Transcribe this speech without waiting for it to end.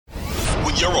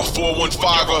You're a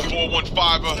 415er.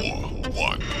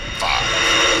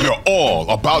 415. You're all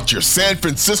about your San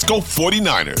Francisco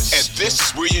 49ers. And this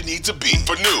is where you need to be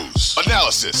for news,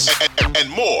 analysis, and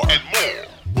more.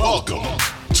 Welcome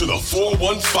to the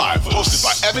 415, hosted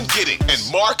by Evan Gidding and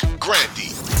Mark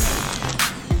Grandy.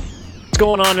 What's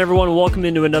going on, everyone? Welcome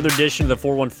into another edition of the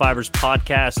 415ers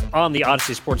podcast on the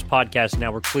Odyssey Sports Podcast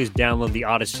Network. Please download the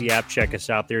Odyssey app. Check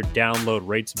us out there. Download,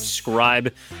 rate,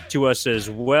 subscribe to us as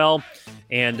well.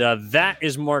 And that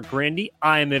is Mark Grandy.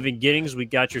 I am Evan Giddings. We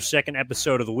got your second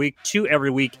episode of the week, 2 every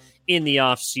week in the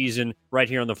off season, right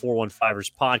here on the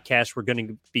 415ers podcast. We're going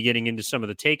to be getting into some of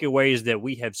the takeaways that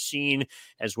we have seen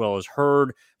as well as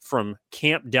heard from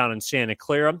camp down in Santa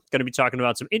Clara. Going to be talking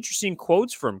about some interesting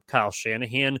quotes from Kyle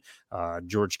Shanahan,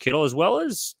 George Kittle, as well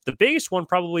as the biggest one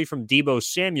probably from Deebo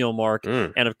Samuel, Mark,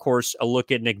 and of course a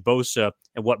look at Nick Bosa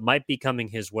and what might be coming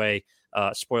his way.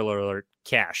 Spoiler alert,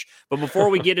 cash. But before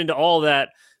we get into all that,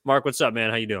 Mark, what's up, man?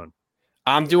 How you doing?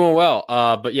 I'm doing well,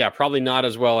 but yeah, probably not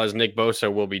as well as Nick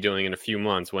Bosa will be doing in a few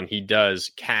months when he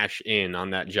does cash in on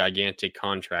that gigantic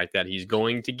contract that he's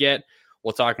going to get.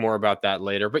 We'll talk more about that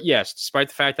later. But yes, despite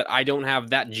the fact that I don't have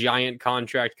that giant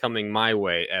contract coming my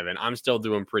way, Evan, I'm still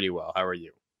doing pretty well. How are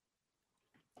you?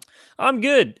 I'm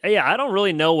good. Yeah, I don't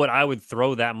really know what I would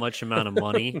throw that much amount of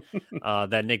money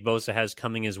that Nick Bosa has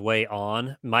coming his way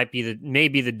on. Maybe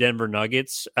the Denver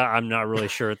Nuggets. I'm not really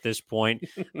sure at this point.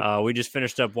 We just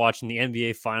finished up watching the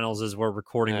NBA Finals as we're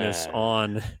recording this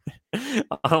on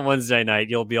Wednesday night.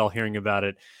 You'll be all hearing about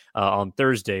it on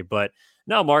Thursday. But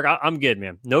no, Mark, I'm good,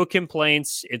 man. No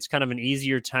complaints. It's kind of an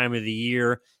easier time of the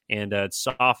year, and it's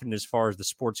softened as far as the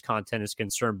sports content is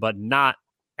concerned, but not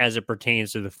as it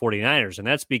pertains to the 49ers. And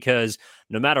that's because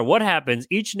no matter what happens,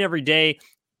 each and every day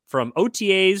from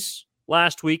OTAs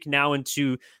last week now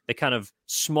into the kind of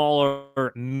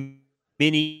smaller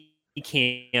mini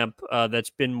camp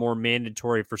that's been more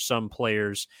mandatory for some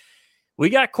players, we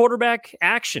got quarterback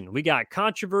action. We got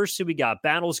controversy. We got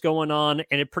battles going on.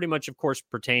 And it pretty much, of course,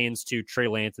 pertains to Trey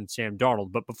Lance and Sam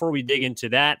Darnold. But before we dig into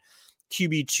that,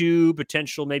 QB2,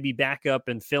 potential maybe backup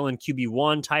and fill in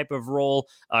QB1 type of role.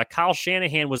 Kyle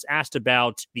Shanahan was asked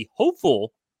about the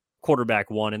hopeful quarterback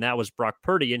one, and that was Brock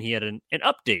Purdy, and he had an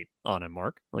update on him,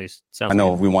 Mark. At least sounds I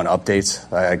know like we want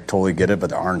updates. I totally get it,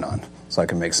 but there are none. So I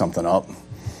can make something up,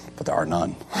 but there are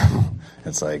none.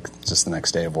 It's like just the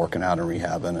next day of working out and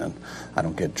rehabbing, and I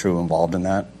don't get true involved in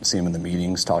that. See him in the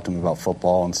meetings, talk to him about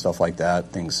football and stuff like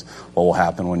that, things, what will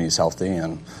happen when he's healthy,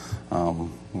 and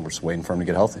we're just waiting for him to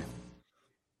get healthy.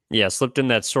 Yeah, slipped in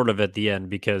that sort of at the end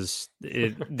because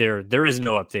there is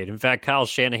no update. In fact, Kyle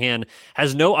Shanahan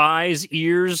has no eyes,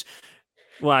 ears.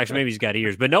 Well, actually, maybe he's got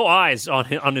ears, but no eyes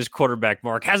on his quarterback,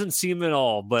 Mark. Hasn't seen him at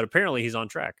all, but apparently he's on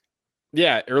track.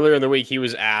 Yeah, earlier in the week, he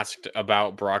was asked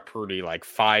about Brock Purdy like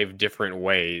 5 different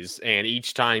ways, and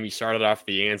each time he started off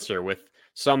the answer with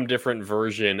some different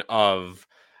version of,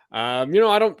 I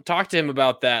don't talk to him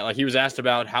about that. Like, he was asked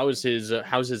about how's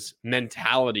his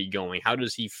mentality going? How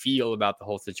does he feel about the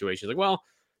whole situation? He's like, well,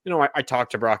 I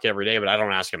talk to Brock every day, but I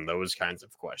don't ask him those kinds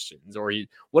of questions. Or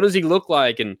what does he look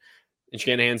like? And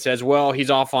Shanahan says, well, he's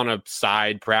off on a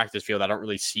side practice field. I don't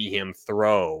really see him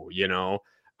throw,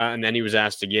 and then he was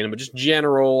asked again, but just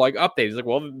general like updates. He's like,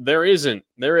 well, there isn't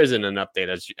an update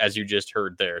as you just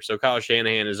heard there. So Kyle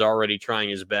Shanahan is already trying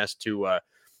his best to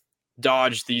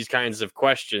dodge these kinds of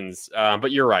questions.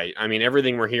 But you're right. I mean,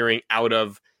 everything we're hearing out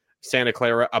of Santa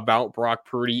Clara about Brock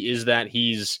Purdy is that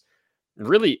he's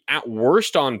really at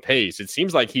worst on pace. It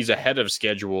seems like he's ahead of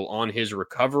schedule on his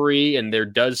recovery, and there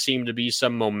does seem to be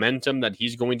some momentum that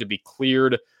he's going to be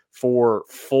cleared for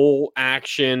full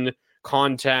action,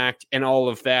 contact, and all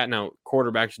of that. Now,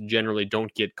 quarterbacks generally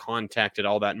don't get contacted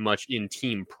all that much in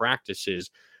team practices,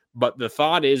 but the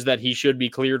thought is that he should be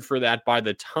cleared for that by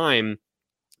the time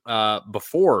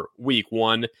before week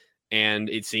 1, and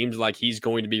it seems like he's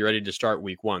going to be ready to start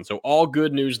week 1. So all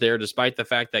good news there, despite the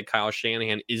fact that Kyle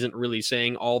Shanahan isn't really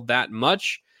saying all that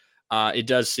much. It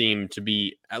does seem to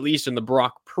be, at least in the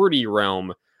Brock Purdy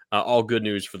realm, all good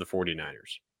news for the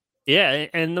 49ers. Yeah,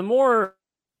 and the more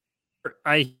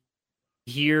I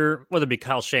hear, whether it be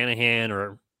Kyle Shanahan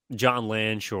or John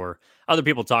Lynch or other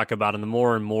people talk about him, the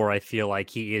more and more I feel like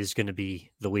he is going to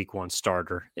be the week 1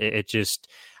 starter. It just,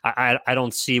 I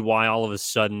don't see why all of a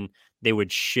sudden they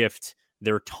would shift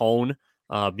their tone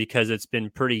because it's been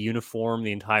pretty uniform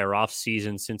the entire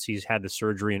offseason since he's had the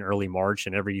surgery in early March,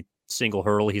 and every single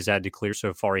hurdle he's had to clear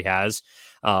so far he has.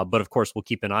 But of course, we'll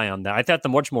keep an eye on that. I thought the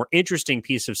much more interesting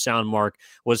piece of sound, Mark,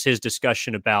 was his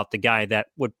discussion about the guy that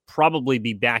would probably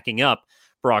be backing up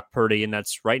Brock Purdy, and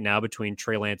that's right now between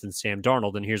Trey Lance and Sam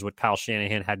Darnold. And here's what Kyle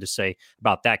Shanahan had to say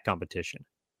about that competition.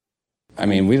 I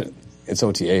mean, it's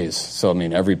OTAs. So, I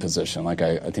mean, every position, like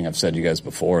I think I've said to you guys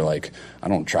before, like I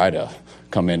don't try to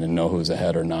come in and know who's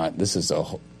ahead or not. This is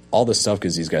all this stuff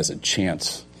gives these guys a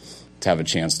chance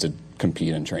to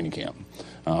compete in training camp.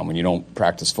 When you don't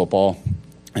practice football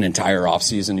an entire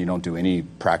offseason, you don't do any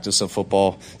practice of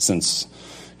football since,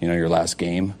 your last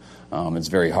game, it's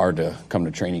very hard to come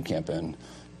to training camp and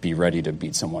be ready to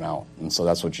beat someone out. And so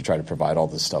that's what you try to provide all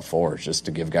this stuff for, is just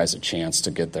to give guys a chance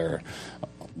to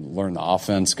learn the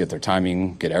offense, get their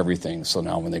timing, get everything. So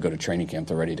now when they go to training camp,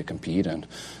 they're ready to compete. And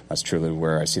that's truly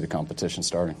where I see the competition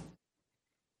starting.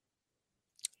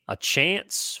 A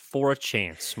chance for a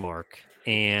chance, Mark.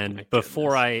 And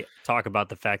before I talk about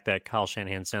the fact that Kyle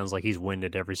Shanahan sounds like he's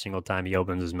winded every single time he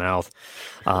opens his mouth,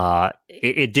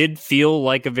 it did feel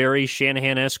like a very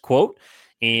Shanahan-esque quote.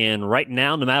 And right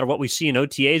now, no matter what we see in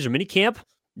OTAs or minicamp,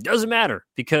 it doesn't matter,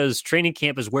 because training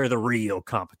camp is where the real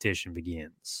competition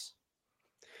begins.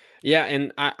 Yeah,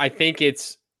 and I think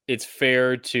it's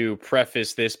fair to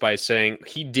preface this by saying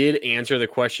he did answer the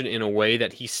question in a way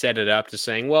that he set it up to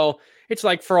saying, well, it's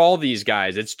like for all these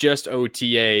guys, it's just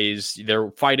OTAs.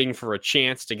 They're fighting for a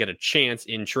chance to get a chance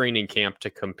in training camp to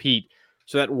compete.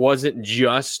 So that wasn't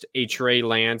just a Trey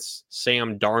Lance,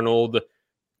 Sam Darnold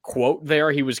quote there.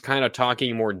 He was kind of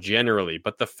talking more generally.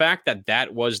 But the fact that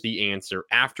that was the answer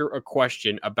after a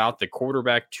question about the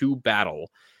quarterback 2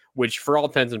 battle, which for all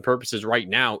intents and purposes right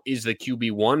now is the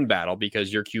QB1 battle,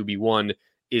 because your QB1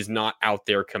 is not out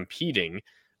there competing.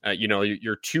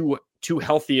 Your two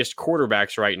healthiest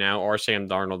quarterbacks right now are Sam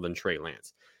Darnold and Trey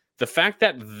Lance. The fact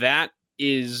that that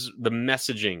is the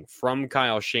messaging from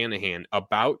Kyle Shanahan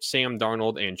about Sam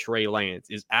Darnold and Trey Lance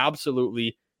is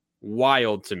absolutely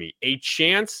wild to me. A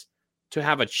chance to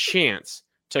have a chance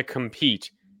to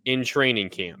compete in training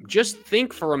camp. Just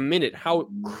think for a minute how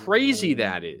crazy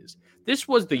that is. This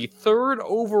was the 3rd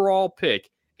overall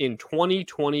pick in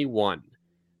 2021.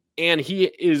 And he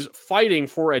is fighting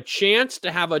for a chance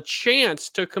to have a chance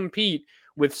to compete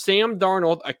with Sam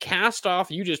Darnold, a cast-off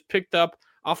you just picked up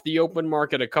off the open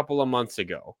market a couple of months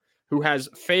ago, who has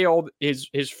failed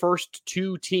his first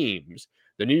 2 teams,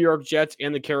 the New York Jets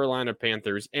and the Carolina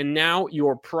Panthers. And now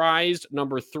your prized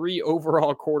number 3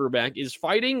 overall quarterback is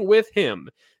fighting with him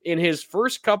in his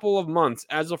first couple of months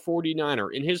as a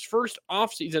 49er, in his first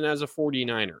offseason as a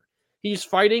 49er. He's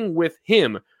fighting with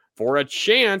him for a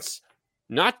chance,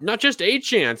 not just a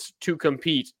chance to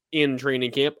compete in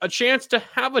training camp, a chance to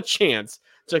have a chance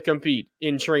to compete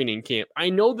in training camp. I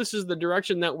know this is the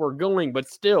direction that we're going, but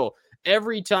still,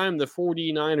 every time the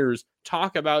 49ers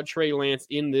talk about Trey Lance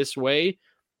in this way,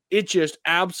 it just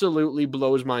absolutely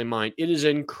blows my mind. It is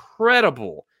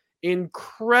incredible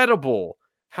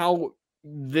how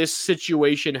this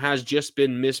situation has just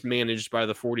been mismanaged by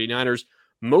the 49ers.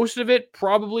 Most of it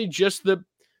probably just the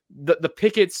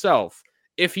pick itself.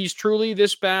 If he's truly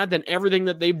this bad, then everything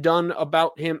that they've done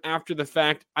about him after the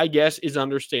fact, I guess, is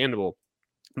understandable.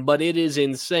 But it is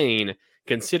insane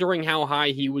considering how high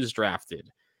he was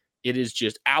drafted. It is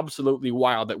just absolutely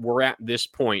wild that we're at this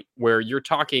point where you're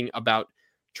talking about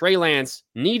Trey Lance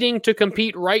needing to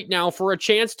compete right now for a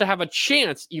chance to have a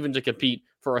chance even to compete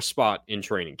for a spot in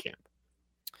training camp.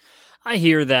 I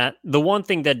hear that. The one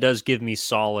thing that does give me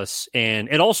solace, and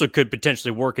it also could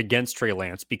potentially work against Trey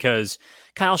Lance, because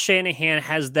Kyle Shanahan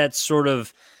has that sort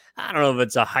of, I don't know if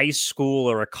it's a high school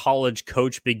or a college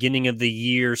coach beginning of the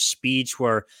year speech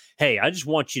where, hey, I just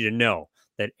want you to know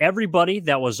that everybody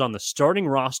that was on the starting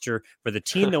roster for the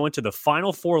team that went to the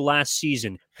Final Four last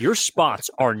season, your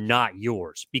spots are not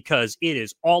yours, because it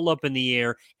is all up in the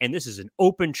air, and this is an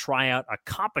open tryout, a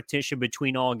competition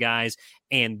between all guys,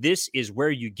 and this is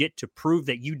where you get to prove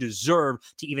that you deserve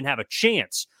to even have a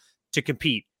chance to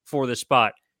compete for the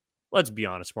spot. Let's be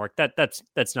honest, Mark, that's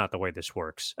not the way this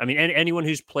works. I mean, anyone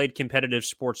who's played competitive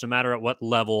sports, no matter at what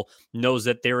level, knows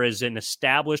that there is an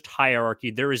established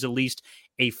hierarchy. There is at least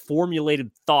a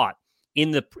formulated thought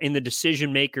in the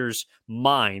decision maker's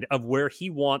mind of where he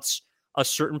wants a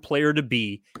certain player to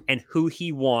be and who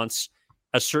he wants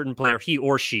a certain player, he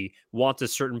or she wants a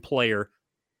certain player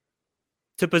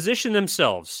to position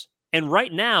themselves. And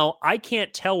right now, I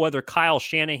can't tell whether Kyle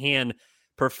Shanahan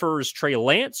prefers Trey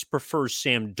Lance, prefers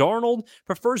Sam Darnold,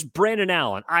 prefers Brandon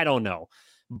Allen. I don't know.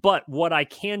 But what I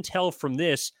can tell from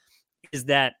this is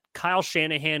that Kyle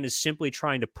Shanahan is simply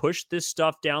trying to push this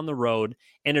stuff down the road,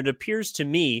 and it appears to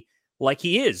me like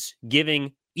he is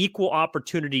giving equal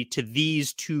opportunity to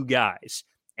these 2 guys.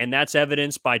 And that's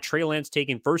evidenced by Trey Lance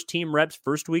taking first-team reps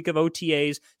first week of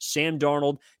OTAs, Sam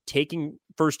Darnold taking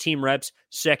first-team reps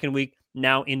second week,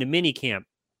 now into minicamp.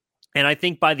 And I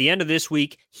think by the end of this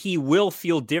week, he will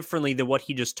feel differently than what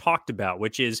he just talked about,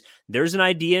 which is there's an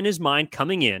idea in his mind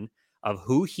coming in of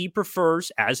who he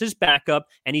prefers as his backup,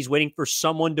 and he's waiting for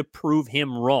someone to prove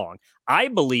him wrong. I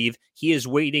believe he is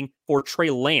waiting for Trey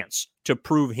Lance to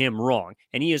prove him wrong,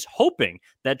 and he is hoping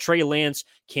that Trey Lance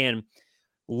can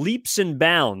leaps and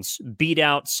bounds beat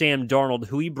out Sam Darnold,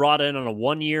 who he brought in on a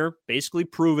 1-year, basically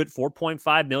prove it,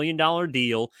 $4.5 million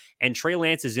deal. And Trey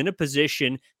Lance is in a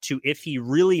position to, if he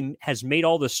really has made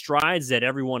all the strides that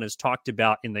everyone has talked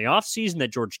about in the offseason,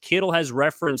 that George Kittle has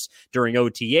referenced during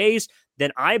OTAs,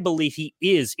 then I believe he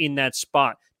is in that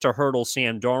spot to hurdle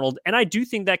Sam Darnold. And I do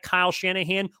think that Kyle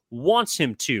Shanahan wants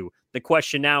him to. The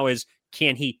question now is,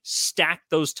 can he stack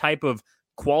those type of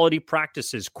quality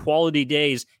practices, quality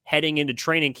days heading into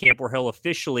training camp where he'll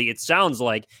officially, it sounds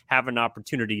like, have an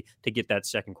opportunity to get that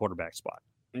second quarterback spot?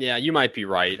 Yeah, you might be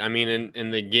right. I mean,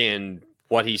 and again,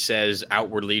 what he says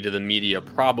outwardly to the media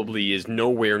probably is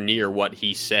nowhere near what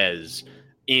he says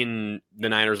in the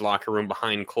Niners locker room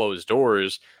behind closed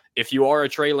doors. If you are a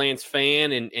Trey Lance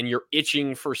fan and you're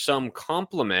itching for some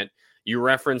compliment, you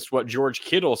referenced what George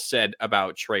Kittle said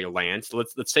about Trey Lance.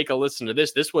 Let's take a listen to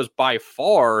this. This was by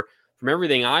far, from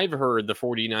everything I've heard the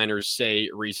 49ers say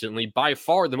recently, by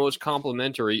far the most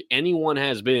complimentary anyone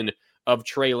has been of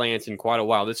Trey Lance in quite a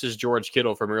while. This is George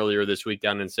Kittle from earlier this week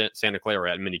down in Santa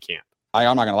Clara at minicamp.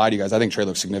 I'm not going to lie to you guys. I think Trey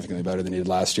looks significantly better than he did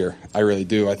last year. I really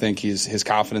do. I think his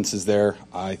confidence is there.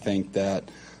 I think that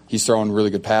he's throwing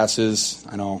really good passes.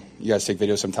 I know you guys take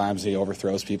videos sometimes. He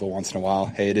overthrows people once in a while.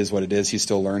 Hey, it is what it is. He's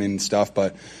still learning and stuff.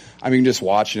 But, I mean, just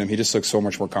watching him, he just looks so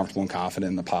much more comfortable and confident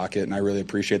in the pocket, and I really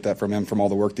appreciate that from him, from all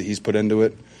the work that he's put into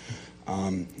it.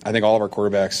 I think all of our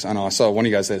quarterbacks, I know I saw one of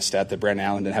you guys had a stat that Brandon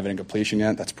Allen didn't have an incompletion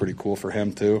yet. That's pretty cool for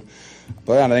him, too.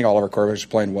 But I think all of our quarterbacks are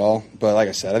playing well. But like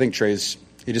I said, I think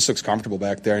he just looks comfortable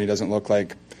back there, and he doesn't look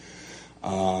like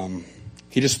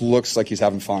he just looks like he's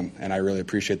having fun, and I really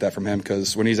appreciate that from him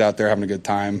because when he's out there having a good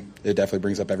time, it definitely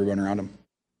brings up everyone around him.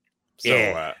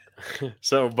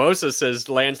 So Bosa says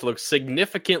Lance looks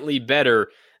significantly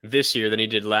better this year than he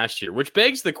did last year, which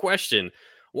begs the question,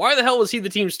 why the hell was he the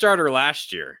team starter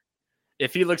last year?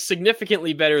 If he looks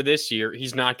significantly better this year,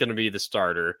 he's not going to be the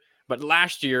starter. But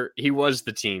last year, he was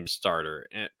the team starter.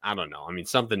 I don't know. I mean,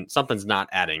 something's not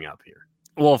adding up here.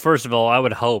 Well, first of all, I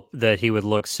would hope that he would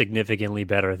look significantly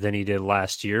better than he did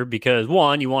last year because,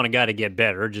 one, you want a guy to get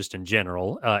better just in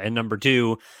general. And number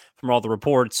two, from all the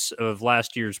reports of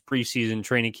last year's preseason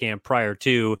training camp prior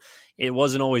to, it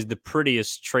wasn't always the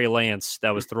prettiest Trey Lance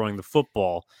that was throwing the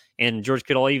football. And George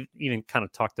Kittle even kind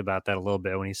of talked about that a little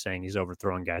bit when he's saying he's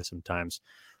overthrowing guys sometimes.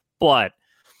 But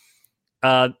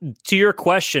to your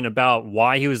question about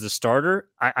why he was the starter,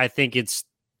 I think it's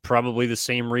probably the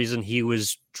same reason he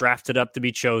was drafted up to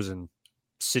be chosen.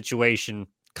 Situation,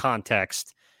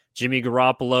 context. Jimmy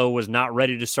Garoppolo was not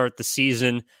ready to start the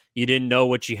season. You didn't know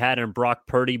what you had in Brock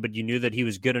Purdy, but you knew that he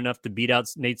was good enough to beat out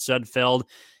Nate Sudfeld.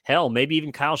 Hell, maybe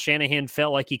even Kyle Shanahan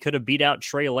felt like he could have beat out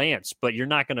Trey Lance, but you're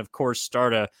not going to, of course,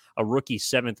 start a rookie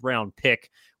 7th-round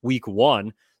pick week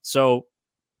 1. So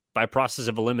by process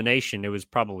of elimination, it was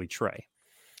probably Trey.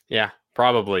 Yeah,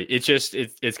 probably.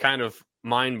 It's kind of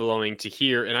mind-blowing to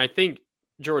hear, and I think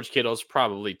George Kittle's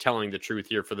probably telling the truth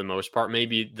here for the most part.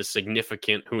 Maybe the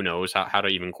significant, who knows how to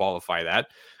even qualify that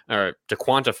or to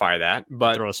quantify that.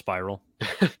 But throw a spiral.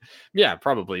 Yeah,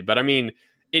 probably. But I mean,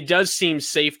 it does seem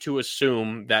safe to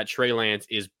assume that Trey Lance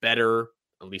is better.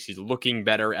 At least he's looking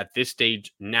better at this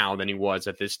stage now than he was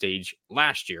at this stage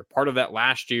last year. Part of that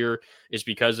last year is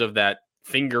because of that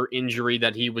finger injury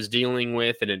that he was dealing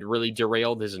with, and it really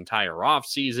derailed his entire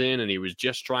offseason, and he was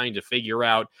just trying to figure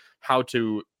out how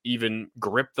to even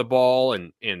grip the ball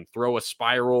and throw a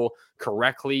spiral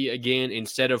correctly again,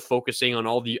 instead of focusing on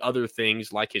all the other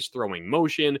things like his throwing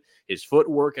motion, his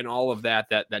footwork, and all of that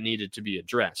needed to be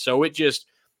addressed. So it just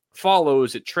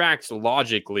follows, it tracks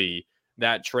logically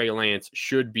that Trey Lance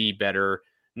should be better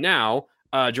now.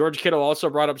 George Kittle also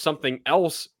brought up something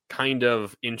else kind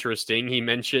of interesting. He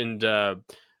mentioned the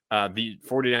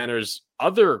 49ers'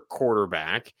 other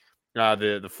quarterback,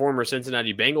 the former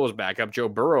Cincinnati Bengals backup, Joe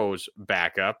Burrow's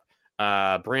backup,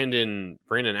 Brandon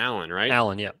Allen, right?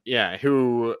 Allen, yeah. Yeah,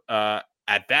 who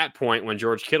at that point when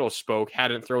George Kittle spoke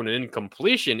hadn't thrown an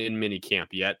incompletion in minicamp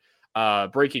yet.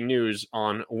 Breaking news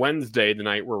on Wednesday, the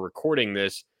night we're recording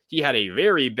this, he had a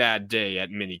very bad day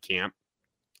at minicamp.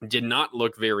 Did not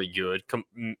look very good.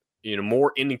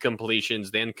 More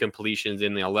incompletions than completions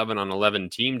in the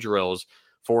 11-on-11 team drills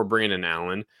for Brandon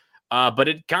Allen. But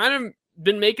it kind of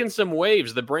been making some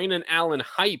waves. The Brandon Allen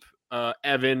hype,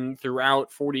 Evan,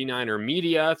 throughout 49er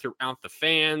media, throughout the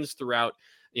fans, throughout,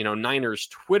 Niners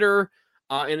Twitter.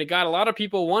 And it got a lot of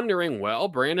people wondering, well,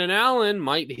 Brandon Allen,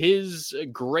 might his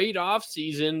great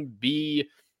offseason be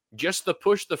just the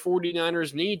push the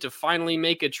 49ers need to finally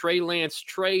make a Trey Lance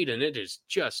trade. And it is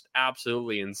just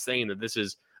absolutely insane that this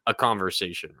is a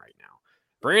conversation right now.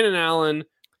 Brandon Allen,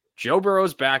 Joe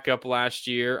Burrow's backup last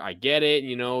year. I get it.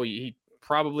 He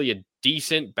probably a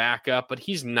decent backup, but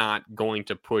he's not going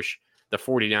to push the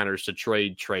 49ers to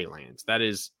trade Trey Lance. That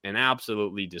is an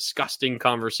absolutely disgusting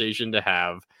conversation to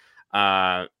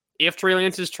have. If Trey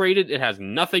Lance is traded, it has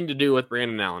nothing to do with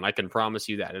Brandon Allen. I can promise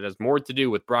you that. It has more to do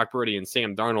with Brock Purdy and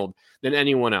Sam Darnold than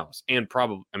anyone else. And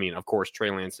probably, of course, Trey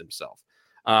Lance himself.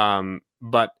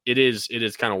 But it is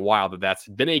kind of wild that that's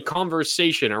been a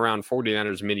conversation around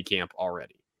 49ers minicamp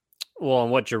already. Well,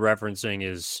 and what you're referencing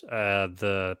is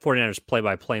the 49ers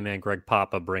play-by-play man, Greg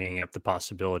Papa, bringing up the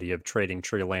possibility of trading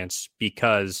Trey Lance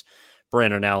because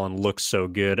Brandon Allen looks so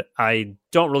good. I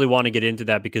don't really want to get into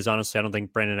that because, honestly, I don't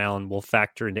think Brandon Allen will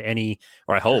factor into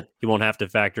or I hope he won't have to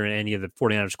factor in any of the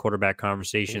 49ers quarterback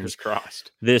conversations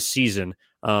this season.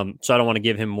 So I don't want to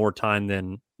give him more time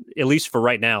than, at least for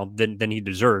right now, than he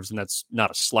deserves. And that's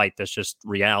not a slight. That's just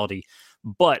reality.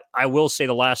 But I will say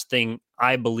the last thing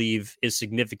I believe is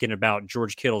significant about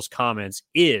George Kittle's comments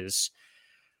is,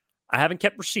 I haven't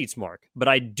kept receipts, Mark, but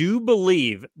I do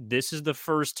believe this is the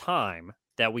first time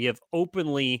that we have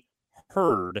openly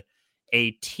heard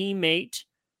a teammate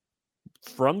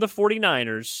from the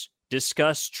 49ers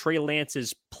discuss Trey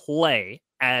Lance's play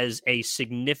as a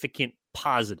significant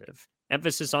positive.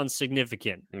 Emphasis on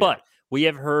significant. Yeah. But we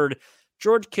have heard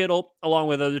George Kittle, along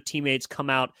with other teammates, come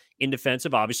out in defense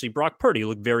of, obviously, Brock Purdy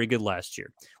looked very good last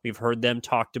year. We've heard them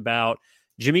talked about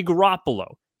Jimmy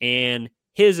Garoppolo and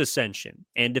his ascension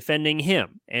and defending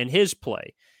him and his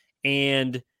play.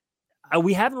 And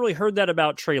we haven't really heard that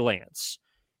about Trey Lance.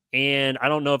 And I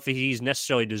don't know if he's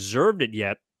necessarily deserved it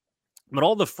yet, but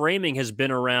all the framing has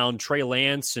been around Trey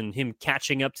Lance and him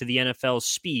catching up to the NFL's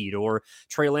speed, or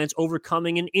Trey Lance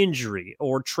overcoming an injury,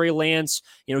 or Trey Lance,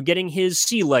 getting his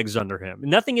sea legs under him.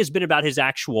 Nothing has been about his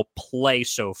actual play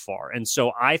so far. And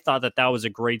so I thought that was a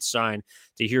great sign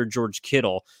to hear George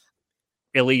Kittle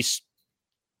at least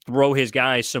throw his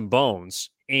guys some bones.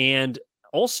 And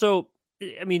also,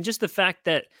 just the fact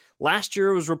that last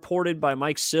year it was reported by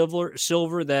Mike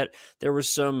Silver that there was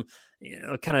some,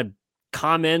 kind of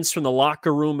comments from the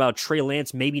locker room about Trey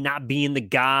Lance maybe not being the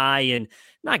guy, and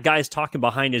not guys talking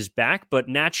behind his back, but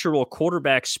natural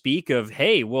quarterback speak of,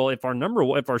 hey, well, if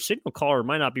our signal caller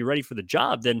might not be ready for the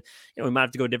job, then we might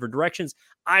have to go different directions.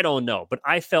 I don't know, but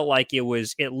I felt like it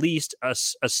was at least a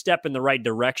step in the right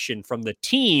direction from the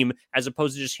team, as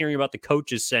opposed to just hearing about the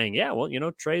coaches saying, yeah, well,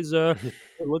 Trey's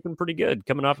looking pretty good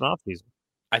coming off an offseason.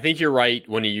 I think you're right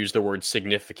when you use the word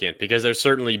significant, because there's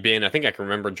certainly been, I think I can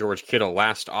remember George Kittle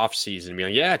last offseason being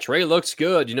like, yeah, Trey looks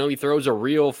good. He throws a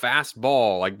real fast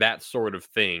ball, like that sort of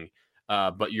thing.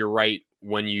 But you're right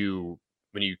when you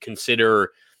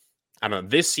consider, I don't know,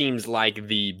 this seems like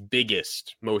the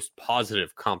biggest, most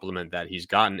positive compliment that he's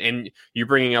gotten. And you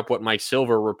bringing up what Mike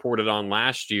Silver reported on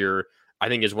last year, I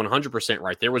think is 100%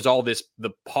 right. There was all this,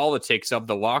 the politics of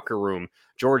the locker room,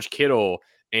 George Kittle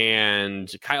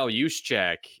and Kyle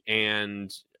Juszczyk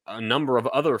and a number of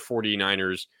other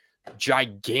 49ers,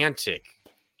 gigantic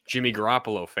Jimmy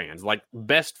Garoppolo fans, like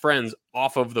best friends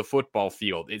off of the football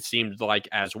field, it seemed like,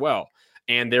 as well.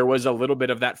 And there was a little bit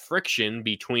of that friction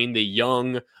between the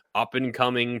young,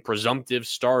 up-and-coming, presumptive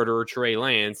starter, Trey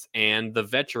Lance, and the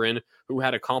veteran who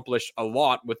had accomplished a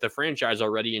lot with the franchise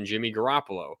already in Jimmy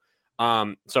Garoppolo.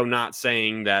 So not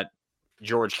saying that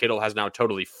George Kittle has now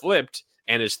totally flipped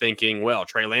and is thinking, well,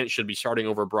 Trey Lance should be starting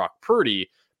over Brock Purdy.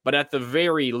 But at the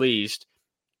very least,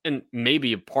 and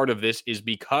maybe a part of this is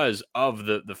because of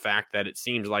the fact that it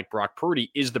seems like Brock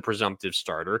Purdy is the presumptive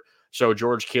starter. So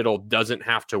George Kittle doesn't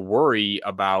have to worry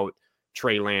about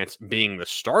Trey Lance being the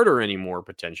starter anymore,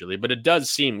 potentially. But it does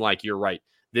seem like you're right.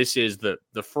 This is the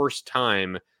first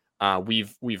time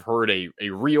we've heard a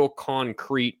real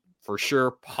concrete, for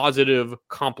sure, positive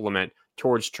compliment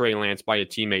towards Trey Lance by a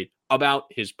teammate about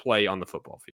his play on the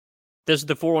football field. This is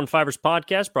the 415ers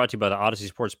podcast, brought to you by the Odyssey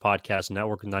Sports Podcast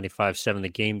Network and 95.7 The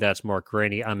Game. That's Mark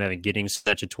Graney. I'm Evan Giddings.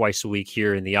 That's twice a week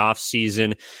here in the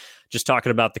offseason. Just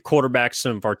talking about the quarterbacks,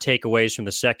 some of our takeaways from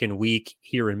the second week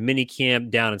here in minicamp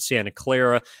down in Santa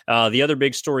Clara. The other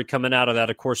big story coming out of that,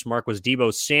 of course, Mark, was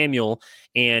Deebo Samuel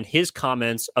and his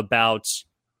comments about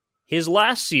his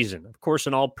last season. Of course,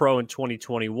 an All-Pro in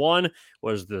 2021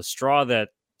 was the straw that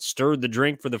stirred the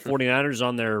drink for the 49ers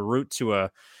on their route to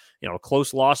a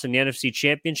close loss in the NFC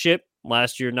Championship.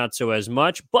 Last year, not so as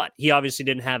much, but he obviously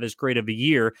didn't have as great of a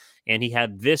year, and he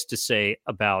had this to say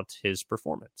about his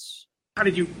performance. How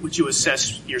would you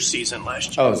assess your season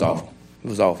last year? Oh, it was awful. It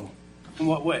was awful. In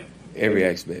what way? Every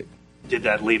aspect. Did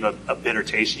that leave a bitter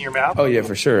taste in your mouth? Oh, yeah,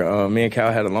 for sure. Me and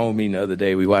Kyle had a long meeting the other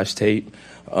day. We watched tape.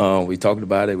 We talked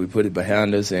about it. We put it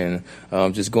behind us, and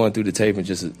just going through the tape and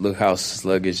just look how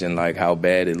sluggish and like how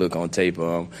bad it looked on tape.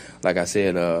 Like I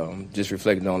said, just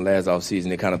reflecting on last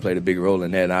offseason, it kind of played a big role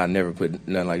in that, and I never put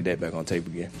nothing like that back on tape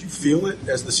again. Did you feel it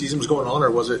as the season was going on,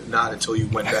 or was it not until you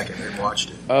went back and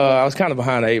watched it? I was kind of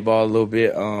behind the 8 ball a little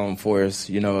bit for us,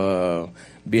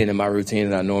 being in my routine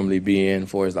that I normally be in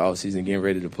for the offseason, getting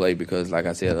ready to play because, like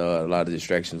I said, a lot of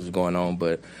distractions was going on.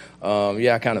 But,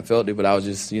 I kind of felt it, but I was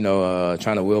just,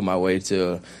 trying to will my way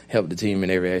to help the team in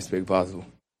every aspect possible.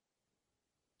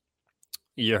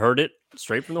 You heard it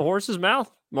straight from the horse's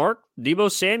mouth, Mark.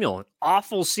 Deebo Samuel, an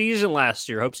awful season last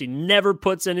year. Hopes he never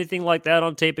puts anything like that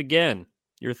on tape again.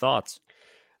 Your thoughts?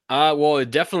 Well,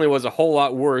 it definitely was a whole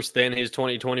lot worse than his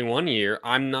 2021 year.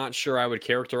 I'm not sure I would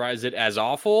characterize it as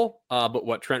awful, but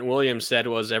what Trent Williams said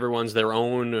was everyone's their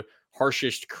own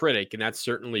harshest critic, and that's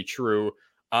certainly true.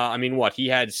 He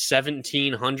had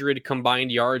 1,700 combined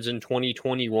yards in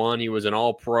 2021. He was an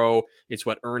all-pro. It's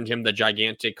what earned him the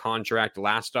gigantic contract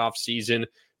last offseason.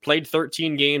 Played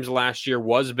 13 games last year,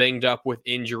 was banged up with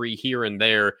injury here and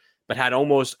there, but had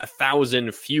almost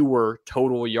 1,000 fewer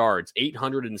total yards,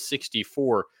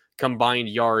 864 combined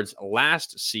yards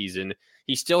last season.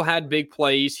 He still had big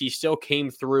plays. He still came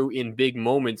through in big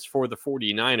moments for the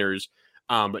 49ers.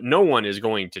 But no one is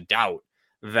going to doubt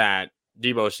that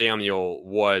Deebo Samuel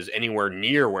was anywhere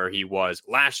near where he was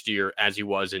last year as he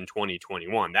was in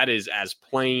 2021. That is as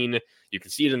plain. You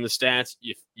can see it in the stats.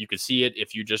 If you could see it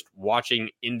if you just watching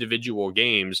individual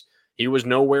games, he was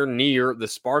nowhere near the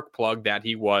spark plug that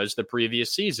he was the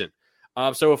previous season.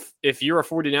 So if you're a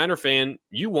 49er fan,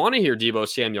 you want to hear Deebo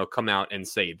Samuel come out and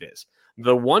say this.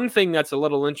 The one thing that's a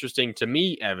little interesting to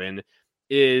me, Evan,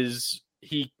 is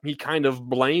he kind of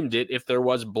blamed it, if there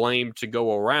was blame to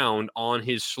go around, on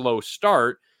his slow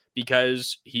start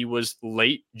because he was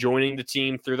late joining the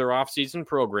team through their offseason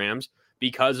programs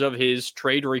because of his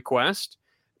trade request,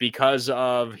 because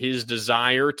of his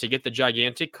desire to get the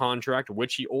gigantic contract,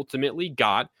 which he ultimately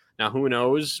got. Now, who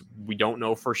knows? We don't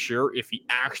know for sure if he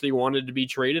actually wanted to be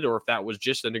traded or if that was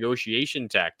just a negotiation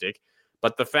tactic.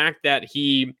 But the fact that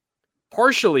he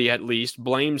partially, at least,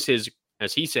 blames his,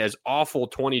 as he says, awful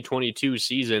 2022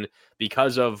 season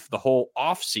because of the whole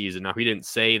offseason. Now, he didn't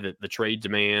say that the trade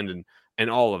demand and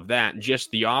all of that, just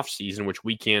the offseason, which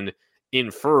we can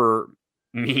infer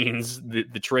means the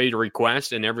trade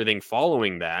request and everything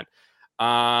following that.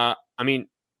 I'm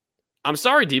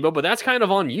sorry, Deebo, but that's kind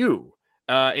of on you.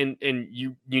 And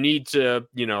you need to,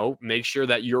 make sure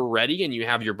that you're ready and you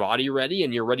have your body ready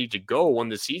and you're ready to go when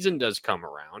the season does come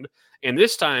around. And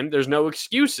this time there's no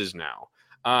excuses now.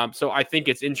 So I think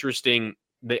it's interesting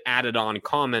the added on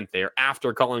comment there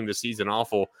after calling the season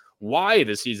awful, why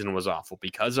the season was awful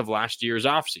because of last year's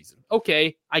offseason.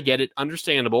 Okay, I get it.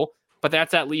 Understandable. But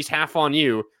that's at least half on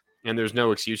you. And there's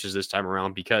no excuses this time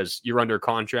around because you're under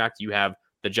contract. You have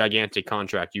the gigantic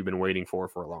contract you've been waiting for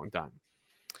a long time.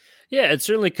 Yeah, it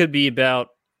certainly could be about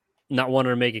not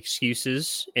wanting to make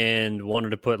excuses and wanted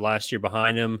to put last year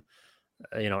behind him.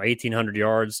 1,800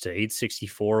 yards to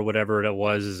 864, whatever it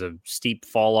was, is a steep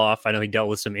fall off. I know he dealt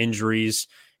with some injuries,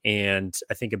 and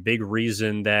I think a big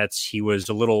reason that he was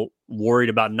a little worried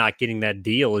about not getting that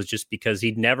deal is just because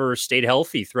he'd never stayed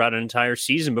healthy throughout an entire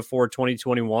season before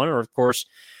 2021, or of course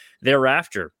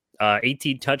thereafter.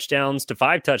 18 touchdowns to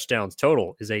 5 touchdowns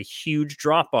total is a huge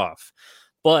drop off.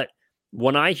 But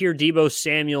when I hear Deebo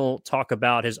Samuel talk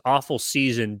about his awful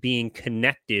season being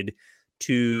connected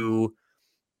to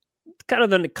kind of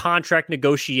the contract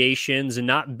negotiations and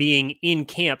not being in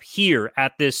camp here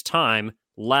at this time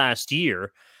last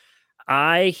year,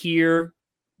 I hear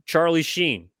Charlie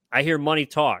Sheen. I hear money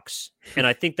talks. And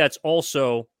I think that's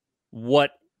also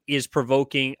what is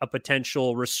provoking a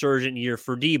potential resurgent year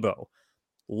for Deebo.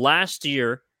 Last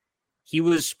year, he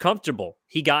was comfortable.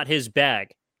 He got his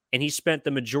bag. And he spent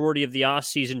the majority of the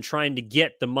offseason trying to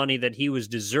get the money that he was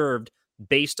deserved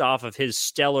based off of his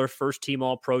stellar first-team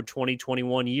All-Pro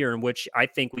 2021 year, in which I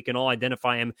think we can all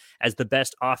identify him as the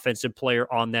best offensive player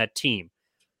on that team.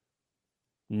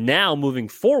 Now, moving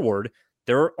forward,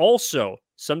 there are also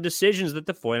some decisions that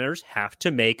the 49ers have to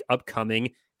make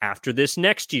upcoming after this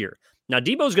next year. Now,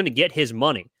 Deebo's going to get his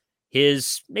money.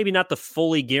 His, maybe not the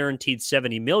fully guaranteed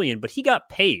 $70 million, but he got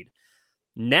paid.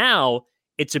 Now,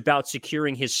 it's about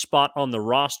securing his spot on the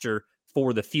roster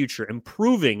for the future and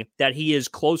proving that he is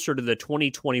closer to the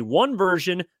 2021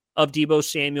 version of Deebo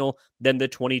Samuel than the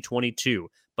 2022.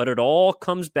 But it all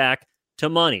comes back to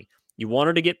money. You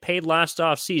wanted to get paid last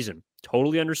offseason.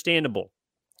 Totally understandable.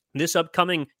 This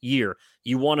upcoming year,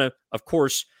 you want to, of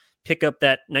course, pick up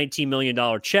that $19 million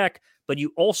check, but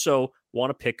you also want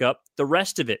to pick up the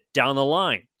rest of it down the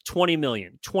line, 20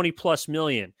 million, 20 plus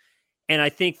million. And I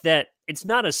think that it's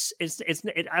not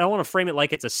I don't want to frame it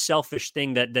like it's a selfish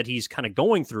thing that he's kind of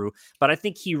going through, but I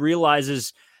think he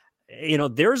realizes,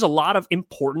 there's a lot of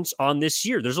importance on this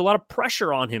year. There's a lot of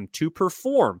pressure on him to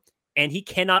perform, and he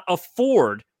cannot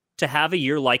afford to have a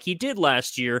year like he did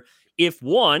last year. If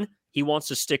one, he wants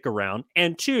to stick around,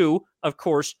 and two, of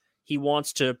course, he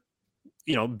wants to,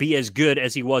 be as good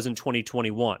as he was in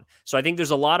 2021. So I think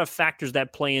there's a lot of factors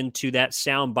that play into that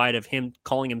soundbite of him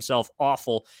calling himself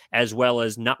awful, as well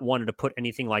as not wanting to put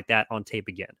anything like that on tape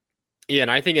again. Yeah,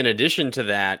 and I think in addition to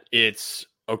that, it's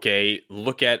okay,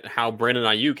 look at how Brandon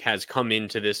Ayuk has come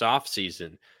into this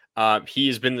offseason. He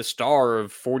has been the star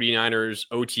of 49ers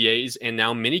OTAs and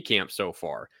now minicamp so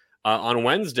far. On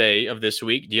Wednesday of this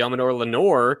week, Diamador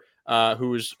Lenore,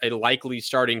 who's a likely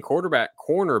starting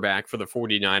cornerback for the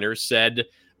 49ers, said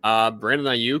Brandon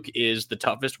Ayuk is the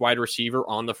toughest wide receiver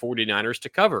on the 49ers to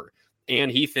cover. And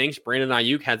he thinks Brandon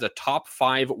Ayuk has a top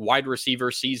 5 wide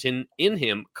receiver season in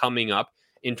him coming up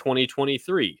in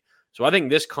 2023. So I think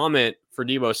this comment for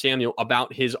Deebo Samuel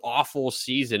about his awful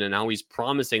season and how he's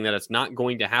promising that it's not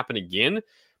going to happen again,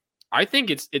 I think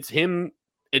it's him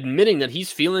admitting that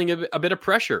he's feeling a bit of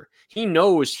pressure. He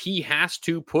knows he has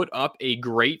to put up a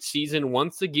great season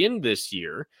once again this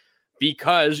year,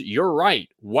 because you're right.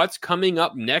 What's coming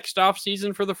up next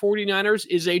offseason for the 49ers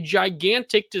is a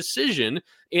gigantic decision.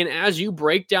 And as you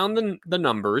break down the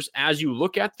numbers, as you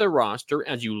look at the roster,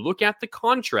 as you look at the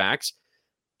contracts,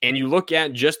 and you look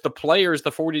at just the players the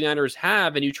 49ers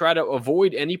have, and you try to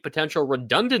avoid any potential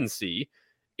redundancy,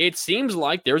 it seems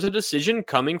like there's a decision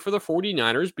coming for the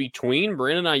 49ers between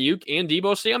Brandon Ayuk and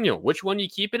Deebo Samuel. Which one you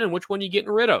keeping and which one you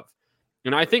getting rid of?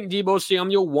 And I think Deebo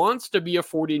Samuel wants to be a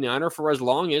 49er for as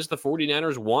long as the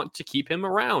 49ers want to keep him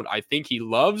around. I think he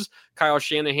loves Kyle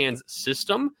Shanahan's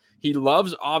system. He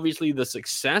loves, obviously, the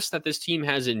success that this team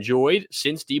has enjoyed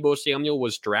since Deebo Samuel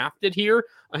was drafted here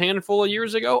a handful of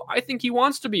years ago. I think he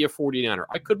wants to be a 49er.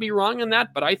 I could be wrong in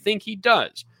that, but I think he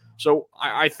does. So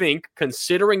I think,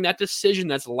 considering that decision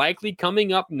that's likely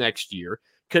coming up next year,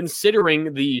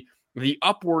 considering the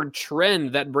upward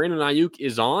trend that Brandon Ayuk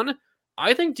is on,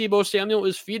 I think Deebo Samuel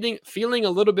is feeling a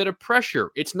little bit of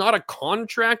pressure. It's not a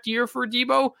contract year for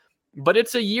Deebo, but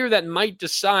it's a year that might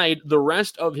decide the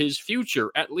rest of his future,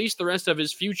 at least the rest of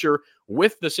his future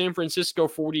with the San Francisco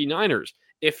 49ers.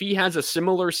 If he has a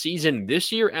similar season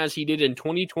this year as he did in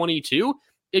 2022,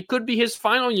 it could be his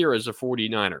final year as a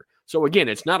 49er. So again,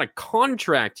 it's not a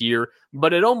contract year,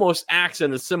 but it almost acts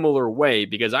in a similar way,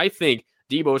 because I think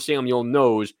Deebo Samuel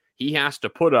knows he has to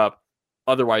put up,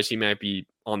 otherwise he might be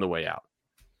on the way out.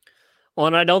 Well,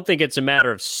 and I don't think it's a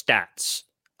matter of stats.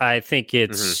 I think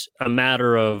it's a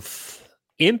matter of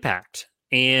impact.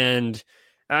 And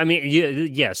I mean,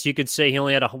 yes, you could say he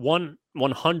only had a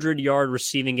 100-yard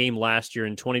receiving game last year.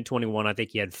 In 2021, I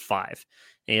think he had 5.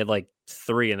 And he had like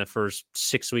 3 in the first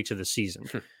 6 weeks of the season.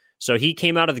 So he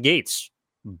came out of the gates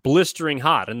blistering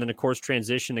hot. And then, of course,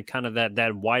 transition to kind of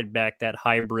that wide back, that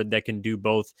hybrid that can do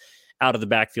both out of the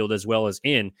backfield as well as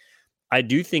in. I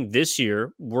do think this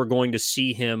year we're going to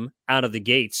see him out of the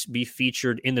gates be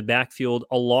featured in the backfield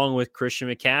along with Christian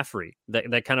McCaffrey.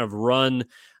 That kind of run,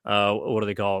 what do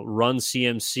they call it? Run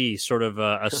CMC, sort of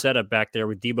a setup back there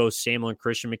with Deebo Samuel and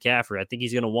Christian McCaffrey. I think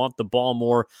he's going to want the ball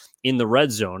more in the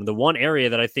red zone. The one area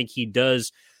that I think he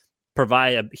does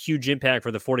provide a huge impact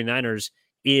for the 49ers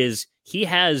is he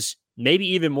has, maybe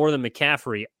even more than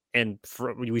McCaffrey, and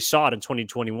we saw it in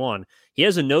 2021, he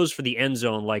has a nose for the end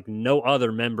zone like no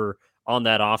other member on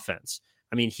that offense.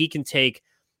 I mean, he can take,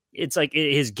 it's like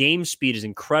his game speed is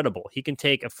incredible. He can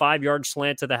take a 5-yard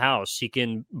slant to the house. He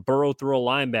can burrow through a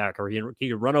linebacker. He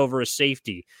can run over a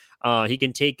safety. He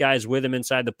can take guys with him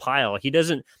inside the pile. He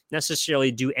doesn't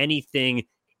necessarily do anything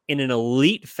in an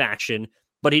elite fashion,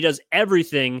 but he does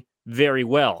everything very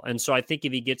well. And so I think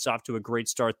if he gets off to a great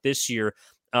start this year,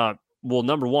 well,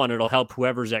 number one, it'll help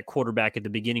whoever's at quarterback at the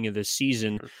beginning of this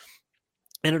season.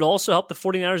 And it'll also help the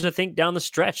 49ers, I think, down the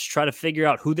stretch, try to figure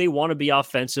out who they want to be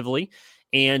offensively.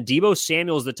 And Deebo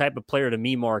Samuel is the type of player, to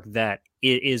me, Mark, that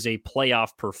is a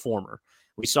playoff performer.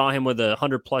 We saw him with a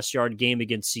 100-plus yard game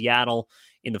against Seattle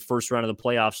in the first round of the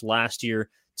playoffs last year.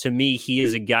 To me, he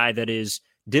is a guy that is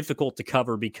difficult to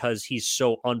cover because he's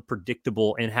so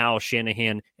unpredictable in how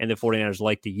Shanahan and the 49ers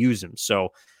like to use him. So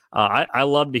I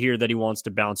love to hear that he wants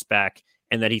to bounce back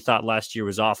and that he thought last year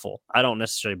was awful. I don't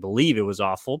necessarily believe it was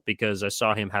awful because I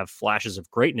saw him have flashes of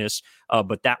greatness,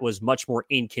 but that was much more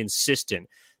inconsistent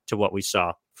to what we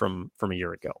saw from a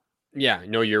year ago. Yeah,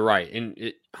 no, you're right.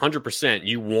 And 100%,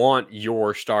 you want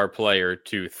your star player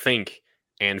to think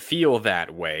and feel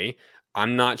that way.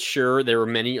 I'm not sure there are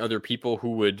many other people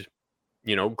who would,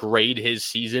 grade his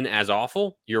season as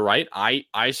awful. You're right.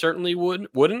 I certainly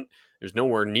wouldn't. There's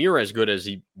nowhere near as good as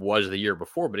he was the year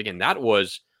before. But again, that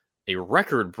was a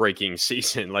record-breaking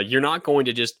season. Like, you're not going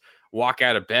to just walk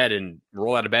out of bed and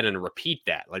roll out of bed and repeat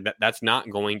that. Like, that's not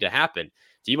going to happen.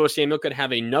 Deebo Samuel could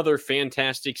have another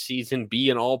fantastic season, be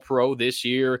an all-pro this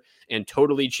year, and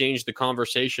totally change the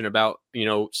conversation about,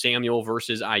 Samuel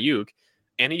versus Ayuk.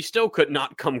 And he still could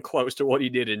not come close to what he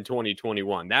did in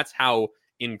 2021. That's how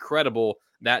incredible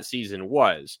that season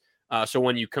was. So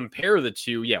when you compare the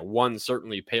two, one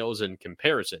certainly pales in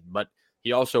comparison, but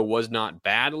he also was not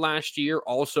bad last year.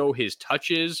 Also, his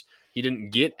touches, he didn't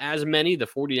get as many. The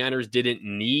 49ers didn't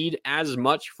need as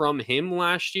much from him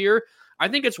last year. I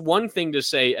think it's one thing to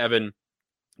say, Evan,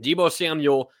 Deebo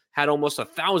Samuel had almost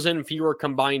 1,000 fewer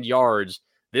combined yards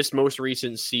this most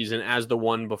recent season as the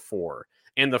one before.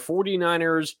 And the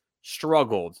 49ers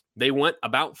struggled. They went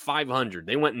about 500.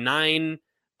 They went 9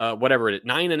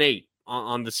 and 8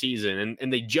 on the season.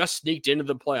 And they just sneaked into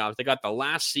the playoffs. They got the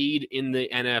last seed in the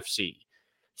NFC.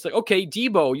 It's like, okay,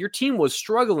 Deebo, your team was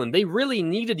struggling. They really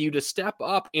needed you to step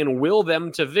up and will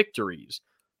them to victories.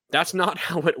 That's not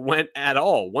how it went at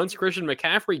all. Once Christian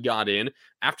McCaffrey got in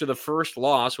after the first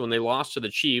loss, when they lost to the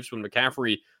Chiefs, when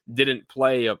McCaffrey didn't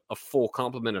play a full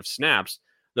complement of snaps,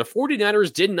 the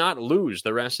 49ers did not lose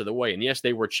the rest of the way. And yes,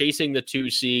 they were chasing the 2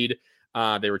 seed.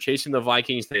 They were chasing the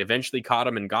Vikings. They eventually caught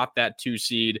them and got that 2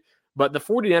 seed. But the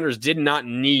 49ers did not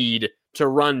need to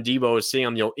run Deebo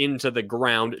Samuel into the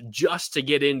ground just to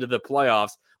get into the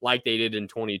playoffs like they did in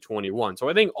 2021. So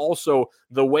I think also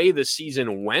the way the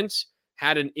season went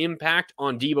had an impact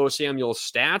on Deebo Samuel's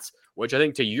stats, which I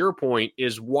think, to your point,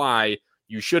 is why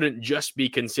you shouldn't just be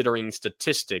considering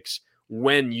statistics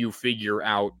when you figure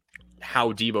out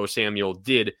how Deebo Samuel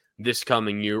did this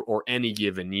coming year or any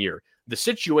given year. The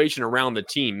situation around the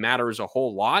team matters a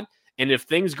whole lot. And if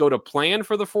things go to plan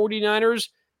for the 49ers,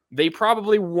 they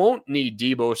probably won't need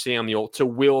Deebo Samuel to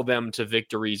will them to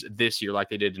victories this year like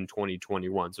they did in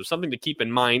 2021. So something to keep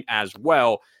in mind as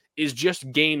well is just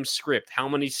game script. How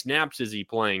many snaps is he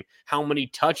playing? How many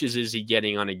touches is he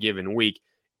getting on a given week?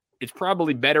 It's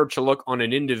probably better to look on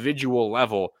an individual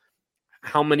level.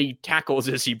 How many tackles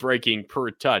is he breaking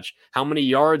per touch? How many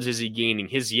yards is he gaining?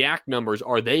 His yak numbers,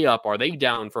 are they up? Are they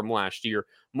down from last year?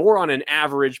 More on an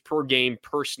average per game,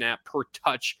 per snap, per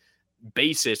touch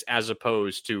basis, as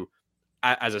opposed to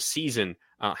as a season,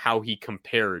 how he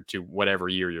compared to whatever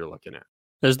year you're looking at.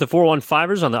 There's the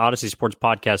 415ers on the Odyssey Sports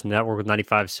Podcast Network with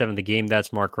 95.7 The Game.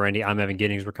 That's Mark Randy. I'm Evan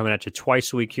Giddings. We're coming at you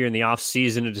twice a week here in the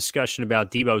offseason, a discussion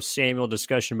about Deebo Samuel,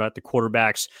 discussion about the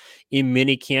quarterbacks in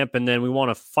minicamp, and then we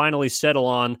want to finally settle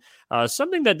on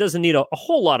something that doesn't need a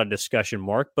whole lot of discussion,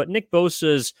 Mark, but Nick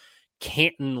Bosa's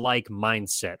Canton-like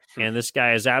mindset. And this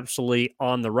guy is absolutely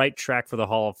on the right track for the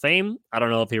Hall of Fame. I don't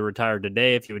know if he retired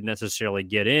today, if he would necessarily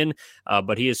get in,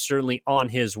 but he is certainly on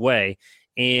his way.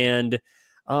 And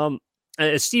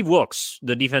Steve Wilkes,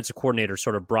 the defensive coordinator,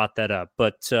 sort of brought that up.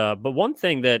 But one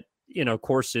thing that, of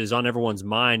course, is on everyone's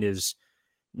mind is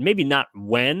maybe not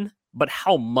when, but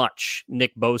how much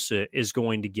Nick Bosa is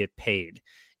going to get paid.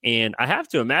 And I have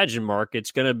to imagine, Mark,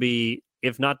 it's going to be,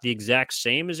 if not the exact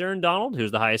same as Aaron Donald,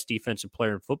 who's the highest defensive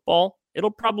player in football,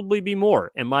 it'll probably be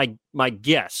more. And my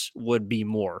guess would be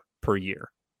more per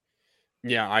year.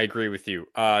 Yeah, I agree with you.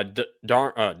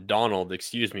 Donald,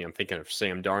 excuse me, I'm thinking of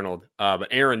Sam Darnold. But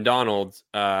Aaron Donald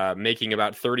making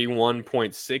about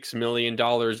 $31.6 million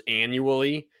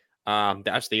annually.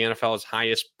 That's the NFL's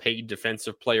highest paid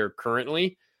defensive player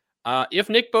currently. If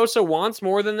Nick Bosa wants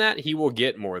more than that, he will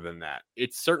get more than that.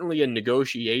 It's certainly a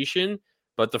negotiation,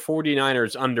 but the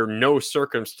 49ers, under no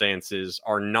circumstances,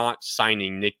 are not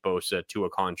signing Nick Bosa to a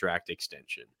contract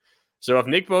extension. So if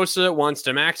Nick Bosa wants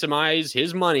to maximize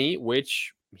his money,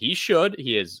 which he should,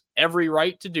 he has every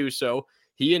right to do so,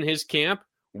 he and his camp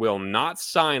will not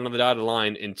sign on the dotted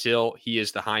line until he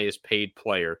is the highest paid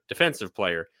player, defensive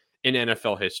player, in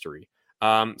NFL history.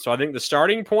 So I think the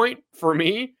starting point for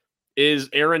me is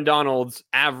Aaron Donald's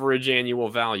average annual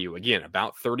value. Again,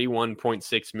 about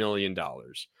 $31.6 million.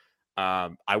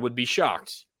 I would be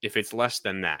shocked if it's less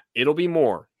than that. It'll be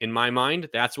more. In my mind,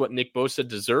 that's what Nick Bosa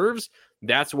deserves.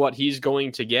 That's what he's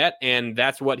going to get. And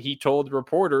that's what he told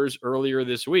reporters earlier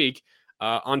this week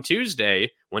on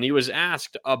Tuesday when he was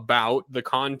asked about the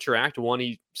contract. One,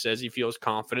 he says he feels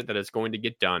confident that it's going to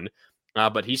get done.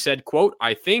 But he said, quote,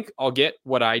 "I think I'll get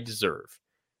what I deserve."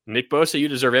 Nick Bosa, you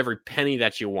deserve every penny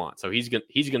that you want. So he's going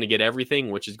to get everything,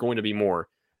 which is going to be more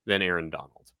than Aaron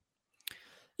Donald.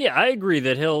 Yeah, I agree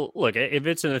that he'll look if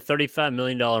it's in the $35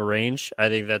 million range. I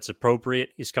think that's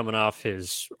appropriate. He's coming off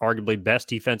his arguably best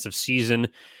defensive season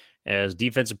as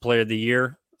defensive player of the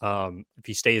year. If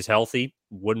he stays healthy,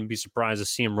 wouldn't be surprised to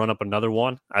see him run up another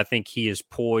one. I think he is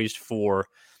poised for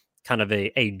kind of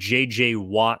a JJ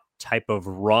Watt type of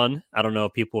run. I don't know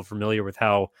if people are familiar with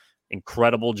how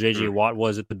incredible JJ Watt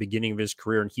was at the beginning of his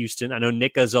career in Houston. I know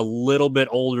Nick is a little bit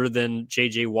older than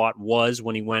JJ Watt was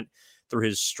when he went through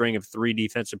his string of 3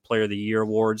 Defensive Player of the Year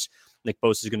awards. Nick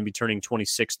Bosa is going to be turning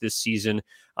 26 this season.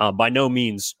 By no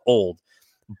means old.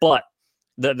 But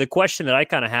the question that I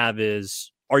kind of have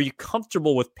is, are you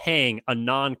comfortable with paying a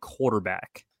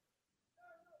non-quarterback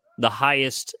the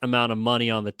highest amount of money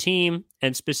on the team,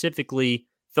 and specifically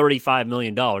 $35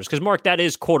 million? Because, Mark, that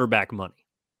is quarterback money.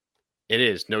 It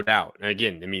is, no doubt. And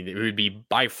again, I mean, it would be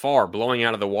by far blowing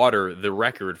out of the water the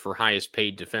record for highest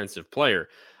paid defensive player.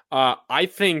 I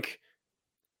think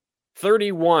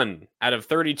 31 out of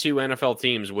 32 NFL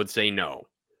teams would say no.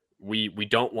 We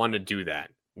don't want to do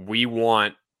that. We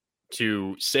want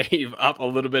to save up a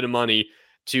little bit of money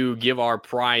to give our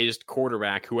prized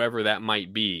quarterback, whoever that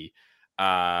might be,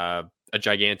 a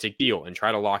gigantic deal and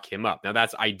try to lock him up. Now,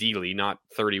 that's ideally not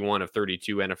 31 of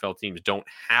 32 NFL teams don't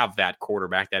have that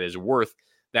quarterback that is worth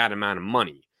that amount of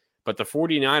money. But the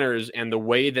 49ers and the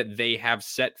way that they have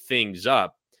set things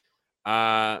up,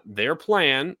 their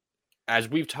plan, as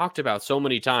we've talked about so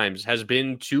many times, has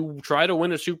been to try to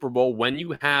win a Super Bowl when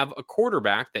you have a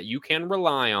quarterback that you can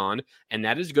rely on, and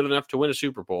that is good enough to win a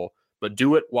Super Bowl, but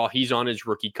do it while he's on his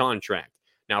rookie contract.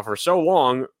 Now, for so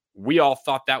long, we all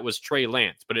thought that was Trey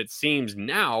Lance, but it seems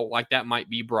now like that might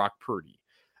be Brock Purdy.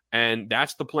 And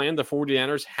that's the plan the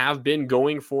 49ers have been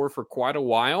going for quite a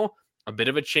while. A bit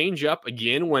of a change up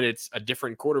again when it's a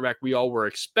different quarterback we all were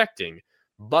expecting.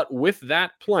 But with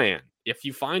that plan, if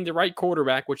you find the right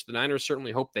quarterback, which the Niners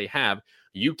certainly hope they have,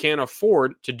 you can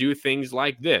afford to do things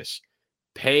like this.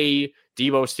 Pay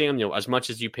Deebo Samuel as much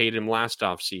as you paid him last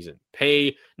offseason.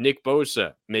 Pay Nick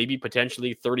Bosa, maybe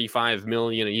potentially $35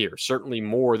 million a year, certainly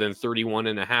more than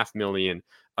 $31.5 million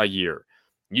a year.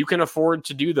 You can afford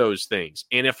to do those things.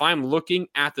 And if I'm looking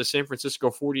at the San Francisco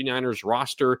 49ers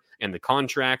roster and the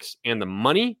contracts and the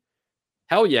money,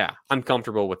 hell yeah, I'm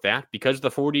comfortable with that because the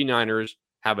 49ers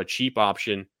have a cheap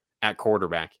option at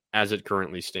quarterback as it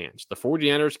currently stands. The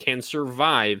 49ers can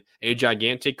survive a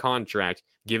gigantic contract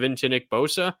given to Nick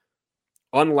Bosa,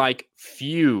 unlike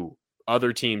few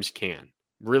other teams can.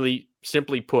 Really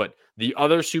simply put, the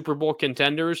other Super Bowl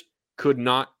contenders could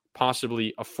not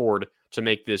possibly afford to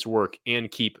make this work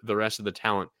and keep the rest of the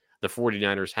talent the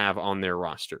 49ers have on their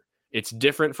roster. It's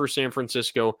different for San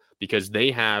Francisco because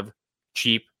they have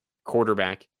cheap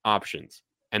quarterback options,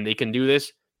 and they can do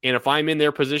this. And if I'm in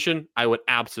their position, I would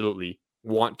absolutely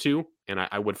want to, and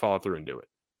I would follow through and do it.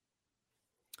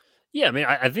 Yeah, I mean,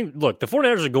 I think, look, the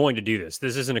 49ers are going to do this.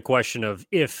 This isn't a question of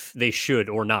if they should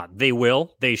or not. They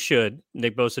will. They should.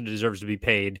 Nick Bosa deserves to be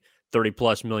paid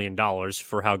 $30+ million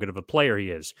for how good of a player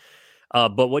he is.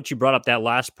 But what you brought up, that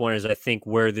last point, is I think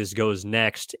where this goes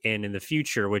next and in the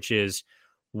future, which is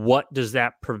what does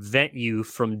that prevent you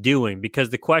from doing? Because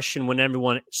the question when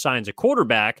everyone signs a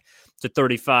quarterback to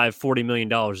 $35-40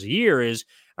 million a year is,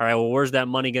 all right, well, where's that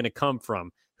money going to come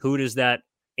from? Who does that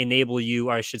enable you,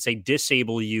 or I should say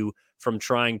disable you from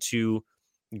trying to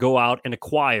go out and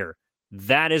acquire?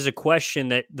 That is a question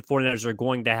that the 49ers are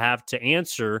going to have to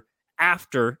answer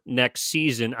after next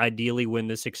season, ideally when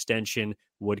this extension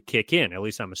would kick in. At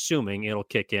least I'm assuming it'll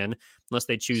kick in, unless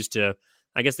they choose to.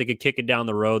 I guess they could kick it down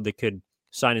the road. They could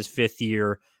sign his 5th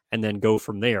year and then go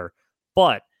from there.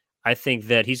 But I think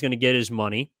that he's going to get his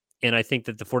money, and I think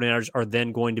that the 49ers are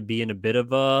then going to be in a bit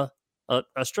of a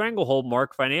stranglehold,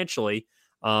 Mark, financially.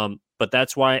 But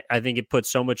that's why I think it puts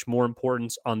so much more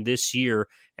importance on this year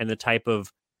and the type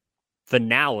of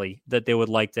finale that they would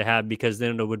like to have, because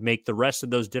then it would make the rest of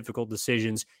those difficult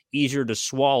decisions easier to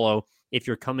swallow if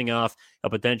you're coming off a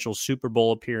potential Super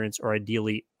Bowl appearance or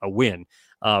ideally a win.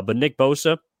 But Nick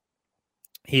Bosa,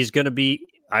 he's going to be,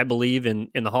 I believe, in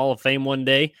the Hall of Fame one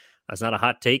day. That's not a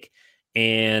hot take.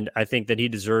 And I think that he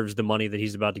deserves the money that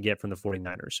he's about to get from the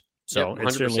 49ers. So yeah,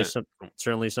 it's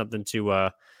certainly something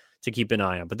to keep an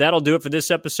eye on. But that'll do it for this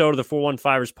episode of the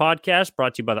 415ers podcast,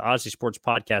 brought to you by the Aussie Sports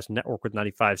Podcast Network with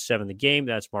 95.7 The Game.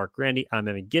 That's Mark Grandy. I'm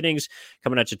Evan Giddings,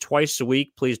 coming at you twice a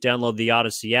week. Please download the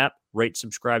Odyssey app, rate,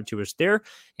 subscribe to us there,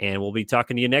 and we'll be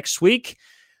talking to you next week.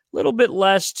 A little bit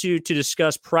less to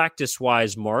discuss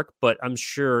practice-wise, Mark, but I'm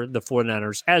sure the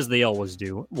 49ers, as they always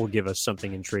do, will give us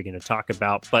something intriguing to talk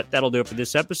about. But that'll do it for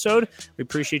this episode. We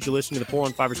appreciate you listening to the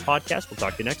 415ers podcast. We'll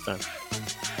talk to you next time.